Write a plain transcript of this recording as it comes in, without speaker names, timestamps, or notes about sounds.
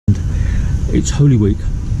it's Holy Week,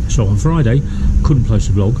 so on Friday couldn't post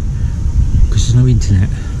a vlog because there's no internet.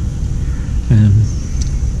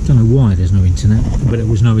 Don't know why there's no internet, but there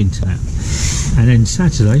was no internet. And then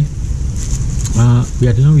Saturday we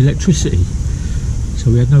had no electricity,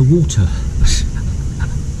 so we had no water.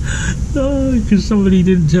 No, because somebody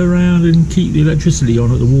didn't turn around and keep the electricity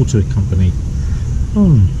on at the water company.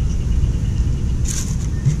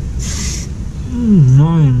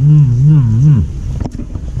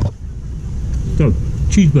 So,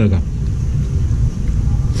 cheeseburger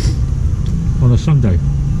on a Sunday,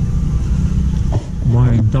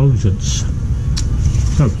 my indulgence.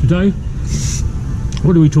 So today,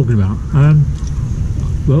 what are we talking about?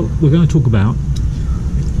 Well, we're going to talk about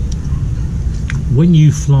when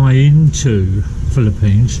you fly into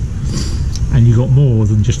Philippines and you got more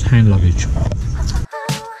than just hand luggage.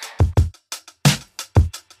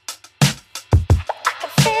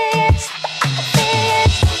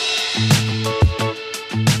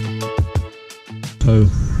 So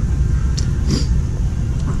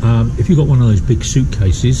if you've got one of those big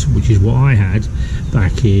suitcases, which is what I had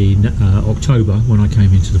back in October when I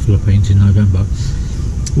came into the Philippines in November,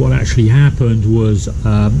 what actually happened was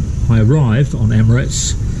I arrived on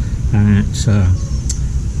Emirates at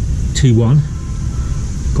T1,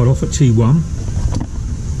 got off at T1,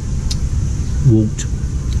 walked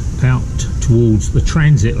out towards the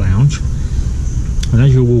transit lounge, and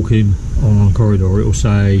as you're walking on a corridor it will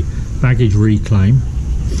say baggage reclaim,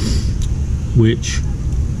 which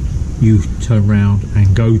you turn around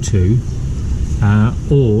and go to,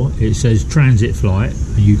 or it says transit flight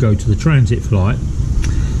and you go to the transit flight,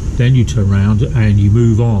 then you turn around and you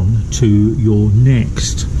move on to your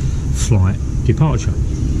next flight departure.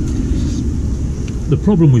 The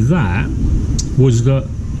problem with that was that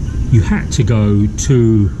you had to go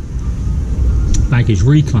to baggage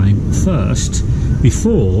reclaim first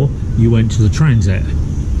before you went to the transit,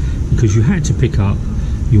 because you had to pick up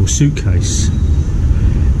your suitcase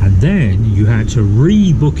and then you had to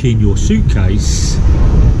rebook in your suitcase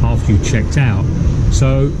after you checked out.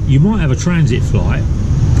 So you might have a transit flight,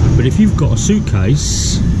 but if you've got a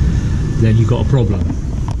suitcase, then you've got a problem.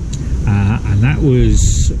 And that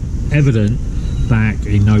was evident back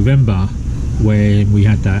in November when we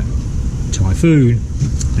had that typhoon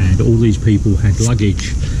and all these people had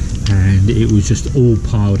luggage and it was just all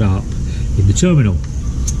piled up in the terminal.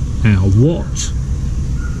 Now what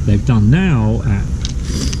they've done now at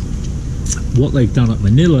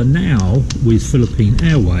Manila now with Philippine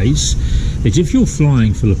Airways is, if you're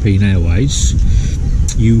flying Philippine Airways,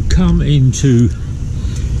 you come into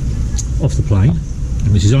off the plane,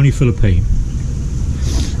 and this is only Philippine,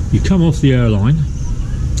 you come off the airline,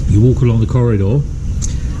 you walk along the corridor,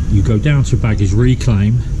 you go down to baggage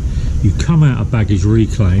reclaim, you come out of baggage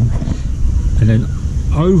reclaim, and then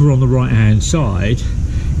over on the right hand side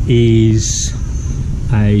is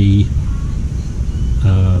a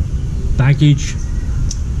baggage,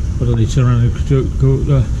 what do they turn around and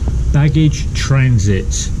go, baggage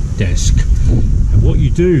transit desk. And what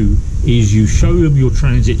you do is you show them your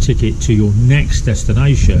transit ticket to your next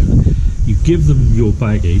destination, you give them your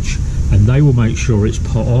baggage, and they will make sure it's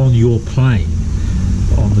put on your plane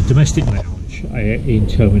on the domestic lounge in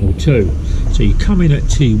Terminal 2. So you come in at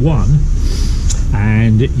T1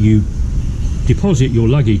 and you deposit your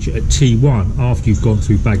luggage at T1 after you've gone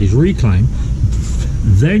through baggage reclaim.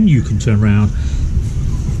 Then you can turn around,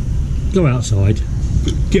 go outside,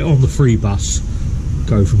 get on the free bus,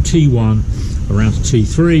 go from T1 around to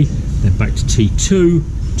T3, then back to T2,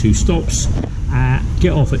 2 stops,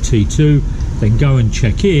 get off at T2, then go and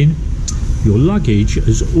check in. Your luggage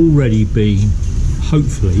has already been,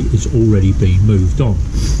 hopefully it's already been moved on.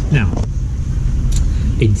 Now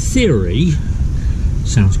in theory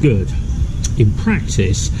sounds good. In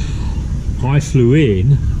practice, I flew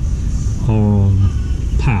in on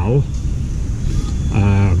PAL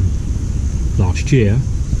last year,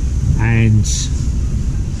 and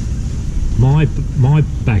my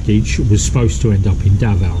baggage was supposed to end up in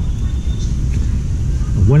Davao.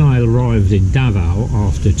 And when I arrived in Davao,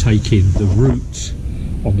 after taking the route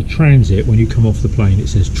on the transit, when you come off the plane it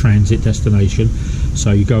says transit destination,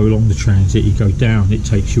 so you go along the transit, you go down, it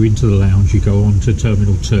takes you into the lounge, you go on to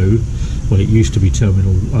Terminal 2, well it used to be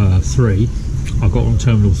Terminal 3, I got on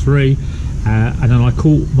Terminal 3, and then I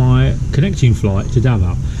caught my connecting flight to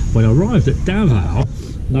Davao. When I arrived at Davao,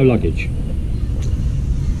 no luggage,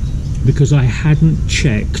 because I hadn't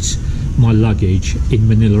checked my luggage in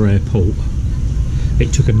Manila airport.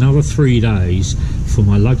 It took another 3 days for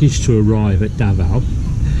my luggage to arrive at Davao,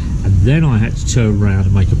 and then I had to turn around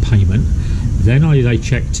and make a payment. Then they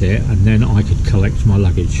checked it, and then I could collect my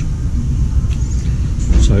luggage.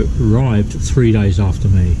 So it arrived 3 days after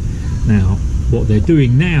me. Now what they're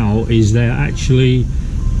doing now is they're actually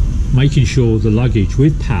making sure the luggage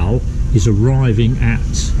with PAL is arriving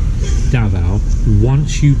at Davao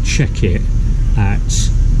once you check it at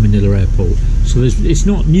Manila Airport. So it's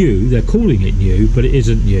not new, they're calling it new, but it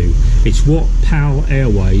isn't new. It's what PAL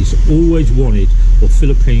Airways always wanted, or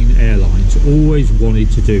Philippine Airlines always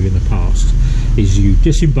wanted to do in the past, is you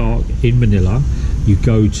disembark in Manila, you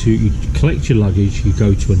collect your luggage, you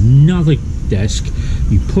go to another desk,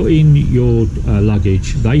 you put in your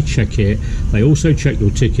luggage, they check it, they also check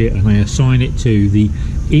your ticket, and they assign it to the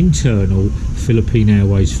internal Philippine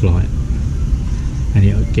Airways flight, and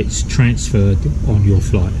it gets transferred on your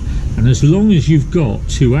flight. And as long as you've got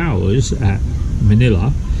 2 hours at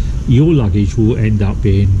Manila, your luggage will end up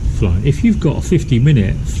being flown. If you've got a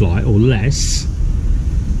 50-minute flight or less,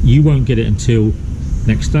 you won't get it until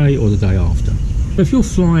next day or the day after. If you're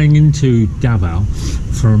flying into Davao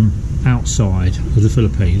from outside of the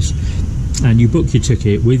Philippines and you book your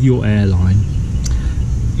ticket with your airline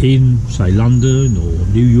in, say, London or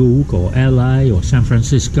New York or LA or San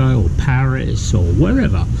Francisco or Paris or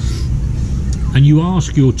wherever, and you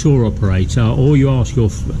ask your tour operator or you ask your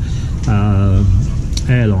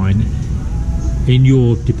airline in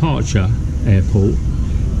your departure airport,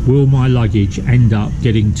 will my luggage end up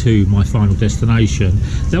getting to my final destination,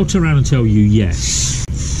 they'll turn around and tell you yes.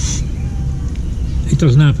 It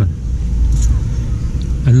doesn't happen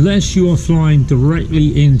unless you are flying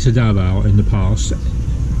directly into Davao. In the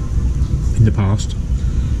past,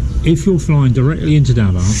 if you're flying directly into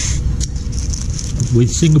Davao with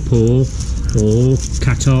Singapore or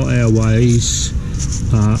Qatar Airways,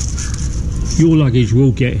 your luggage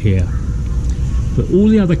will get here. But all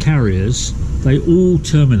the other carriers, they all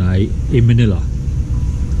terminate in Manila,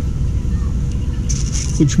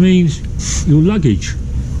 which means your luggage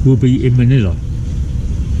will be in Manila,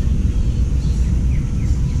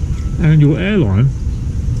 and your airline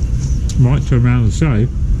might turn around and say,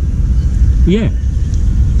 yeah,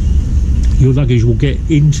 your luggage will get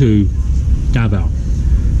into Davao,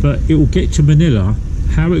 but it will get to Manila.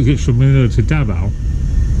 How it gets from Manila to Davao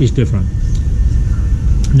is different.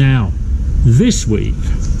 Now this week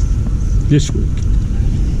there's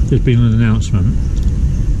been an announcement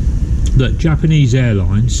that Japanese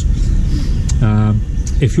airlines,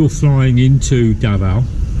 if you're flying into Davao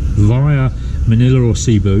via Manila or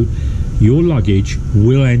Cebu, your luggage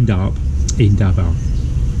will end up in Davao.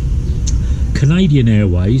 Canadian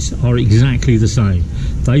Airways are exactly the same.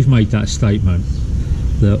 They've made that statement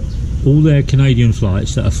that all their Canadian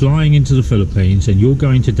flights that are flying into the Philippines and you're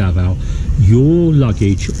going to Davao, your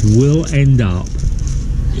luggage will end up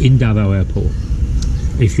in Davao Airport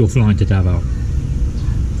if you're flying to Davao.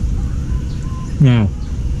 Now,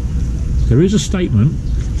 there is a statement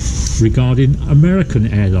regarding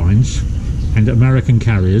American airlines and American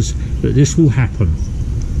carriers that this will happen,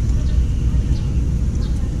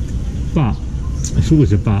 but it's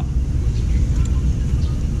always a but.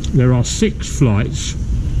 There are 6 flights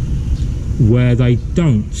where they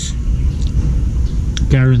don't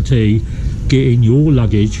guarantee getting your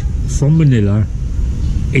luggage from Manila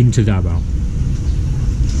into Davao,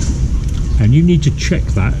 and you need to check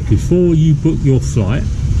that before you book your flight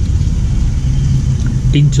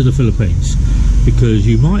into the Philippines, because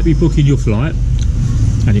you might be booking your flight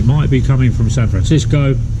and it might be coming from San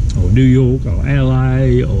Francisco or New York or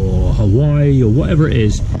LA or Hawaii or whatever it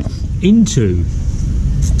is into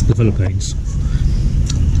the Philippines,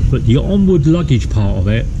 but the onward luggage part of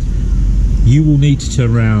it, you will need to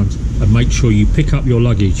turn around and make sure you pick up your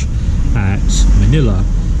luggage at Manila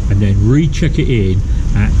and then recheck it in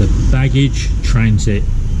at the baggage transit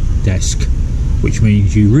desk, which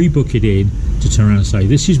means you rebook it in to turn around and say,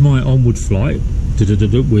 this is my onward flight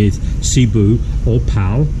with Cebu or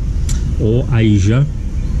PAL or Asia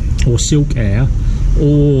or Silk Air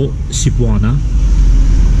or Cebuana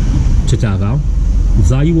to Davao.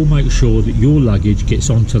 They will make sure that your luggage gets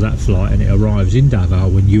onto that flight and it arrives in Davao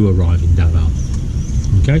when you arrive in Davao.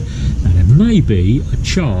 Okay, and there may be a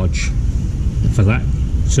charge for that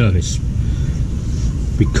service,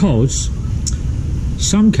 because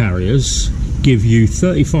some carriers give you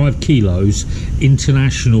 35 kilos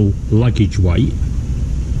international luggage weight.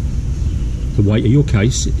 The weight of your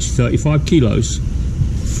case is 35 kilos,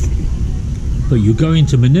 but you go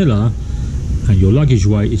into Manila and your luggage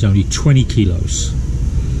weight is only 20 kilos.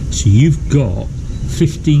 So you've got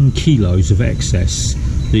 15 kilos of excess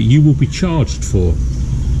that you will be charged for.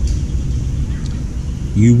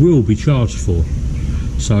 You will be charged for.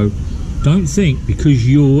 So don't think because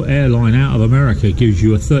your airline out of America gives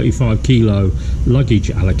you a 35 kilo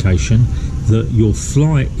luggage allocation that your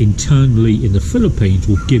flight internally in the Philippines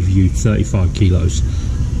will give you 35 kilos.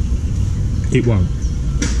 It won't.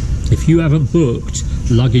 If you haven't booked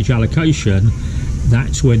luggage allocation,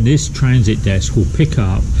 that's when this transit desk will pick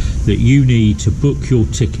up that you need to book your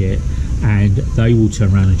ticket, and they will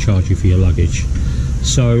turn around and charge you for your luggage.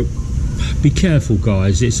 So be careful,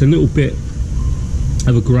 guys. It's a little bit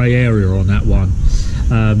of a grey area on that one.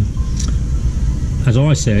 As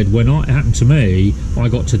I said, when it happened to me, I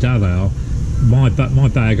got to Davao, my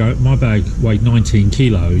bag weighed 19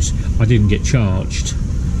 kilos. I didn't get charged,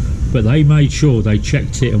 but they made sure they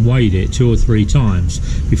checked it and weighed it 2 or 3 times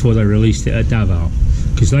before they released it at Davao,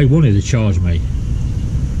 because they wanted to charge me.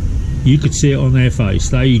 You could see it on their face.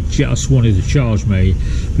 They just wanted to charge me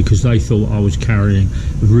because they thought I was carrying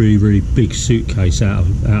a really, really big suitcase out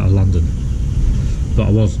of London, but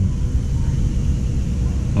I wasn't.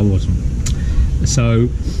 So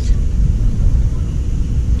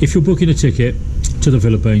if you're booking a ticket to the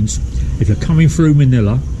Philippines, if you're coming through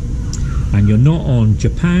Manila and you're not on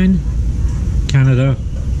Japan, Canada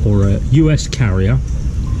or a US carrier,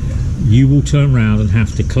 you will turn around and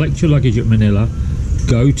have to collect your luggage at Manila,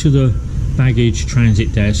 go to the baggage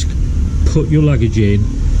transit desk, put your luggage in,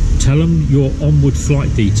 tell them your onward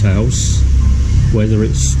flight details, whether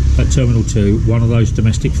it's at Terminal 2, one of those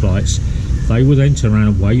domestic flights. They will then turn around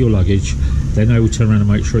and weigh your luggage, then they will turn around and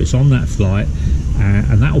make sure it's on that flight,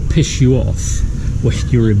 and that will piss you off when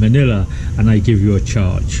you're in Manila and they give you a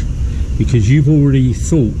charge, because you've already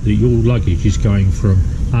thought that your luggage is going from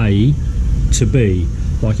A to B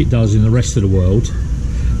like it does in the rest of the world,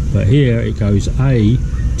 but here it goes A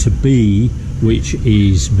to B, which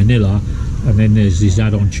is Manila, and then there's these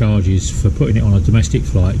add-on charges for putting it on a domestic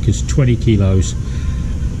flight, because 20 kilos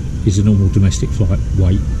is a normal domestic flight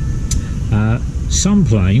weight. Some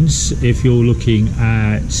planes, if you're looking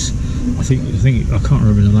at, I think I can't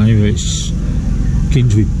remember the name of it, it's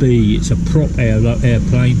begins with B, it's a prop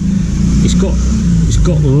airplane. It's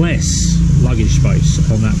got less luggage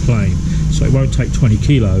space on that plane, so it won't take 20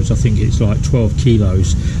 kilos. I think it's like 12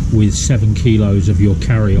 kilos with 7 kilos of your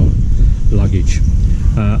carry-on luggage.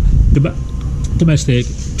 Domestic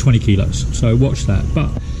 20 kilos, so watch that. But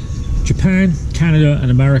Japan, Canada and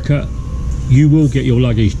America, you will get your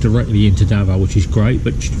luggage directly into Davao, which is great.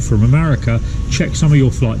 But from America, check some of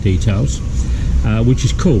your flight details, which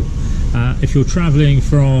is cool. If you're traveling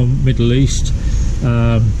from Middle East,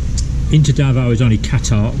 into Davao is only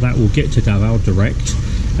Qatar, that will get to Davao direct.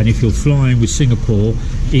 And if you're flying with Singapore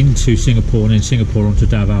into Singapore and then Singapore onto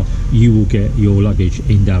Davao, you will get your luggage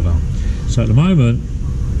in Davao. So at the moment,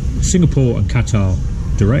 Singapore and Qatar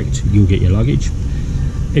direct, you'll get your luggage.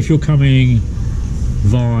 If you're coming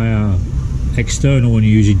via external and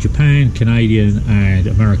you're using Japan, Canadian and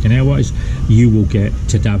American Airways, you will get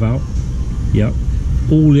to Davao. Yep.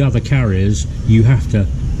 All the other carriers, you have to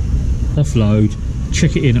offload,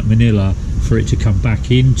 check it in at Manila for it to come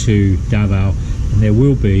back into Davao, and there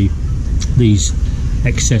will be these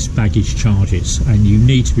excess baggage charges, and you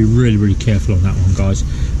need to be really, really careful on that one, guys,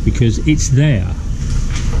 because it's there.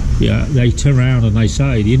 Yeah, they turn around and they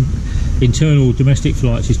say the internal domestic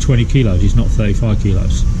flights is 20 kilos, it's not 35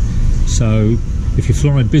 kilos. So if you're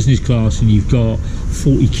flying business class and you've got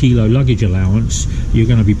 40 kilo luggage allowance, you're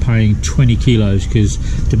going to be paying 20 kilos because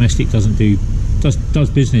domestic does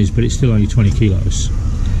business, but it's still only 20 kilos.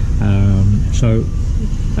 So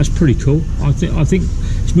that's pretty cool. I think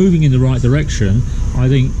it's moving in the right direction. I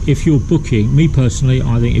think if you're booking, me personally,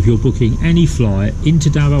 I think if you're booking any flight into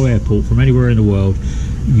Davao Airport from anywhere in the world,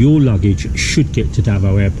 your luggage should get to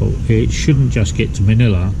Davao Airport. It shouldn't just get to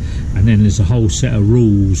Manila, and then there's a whole set of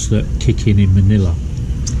rules that kick in Manila.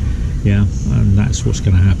 Yeah, and that's what's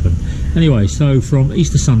going to happen. Anyway, so from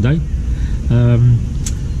Easter Sunday,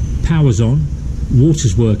 power's on,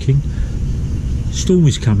 water's working, storm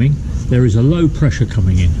is coming, there is a low pressure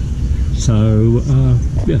coming in. So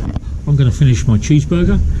yeah, I'm going to finish my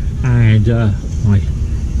cheeseburger and my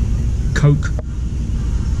Coke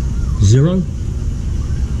Zero,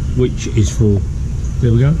 which is for,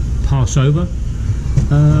 there we go, Passover.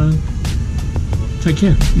 Take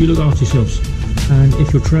care, you look after yourselves, and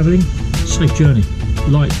if you're travelling, safe journey.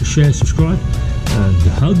 Like, share, subscribe, and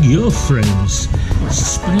hug your friends.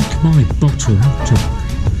 Spank my bottom to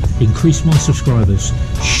increase my subscribers.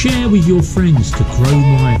 Share with your friends to grow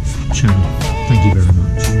my channel. Thank you very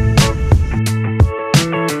much.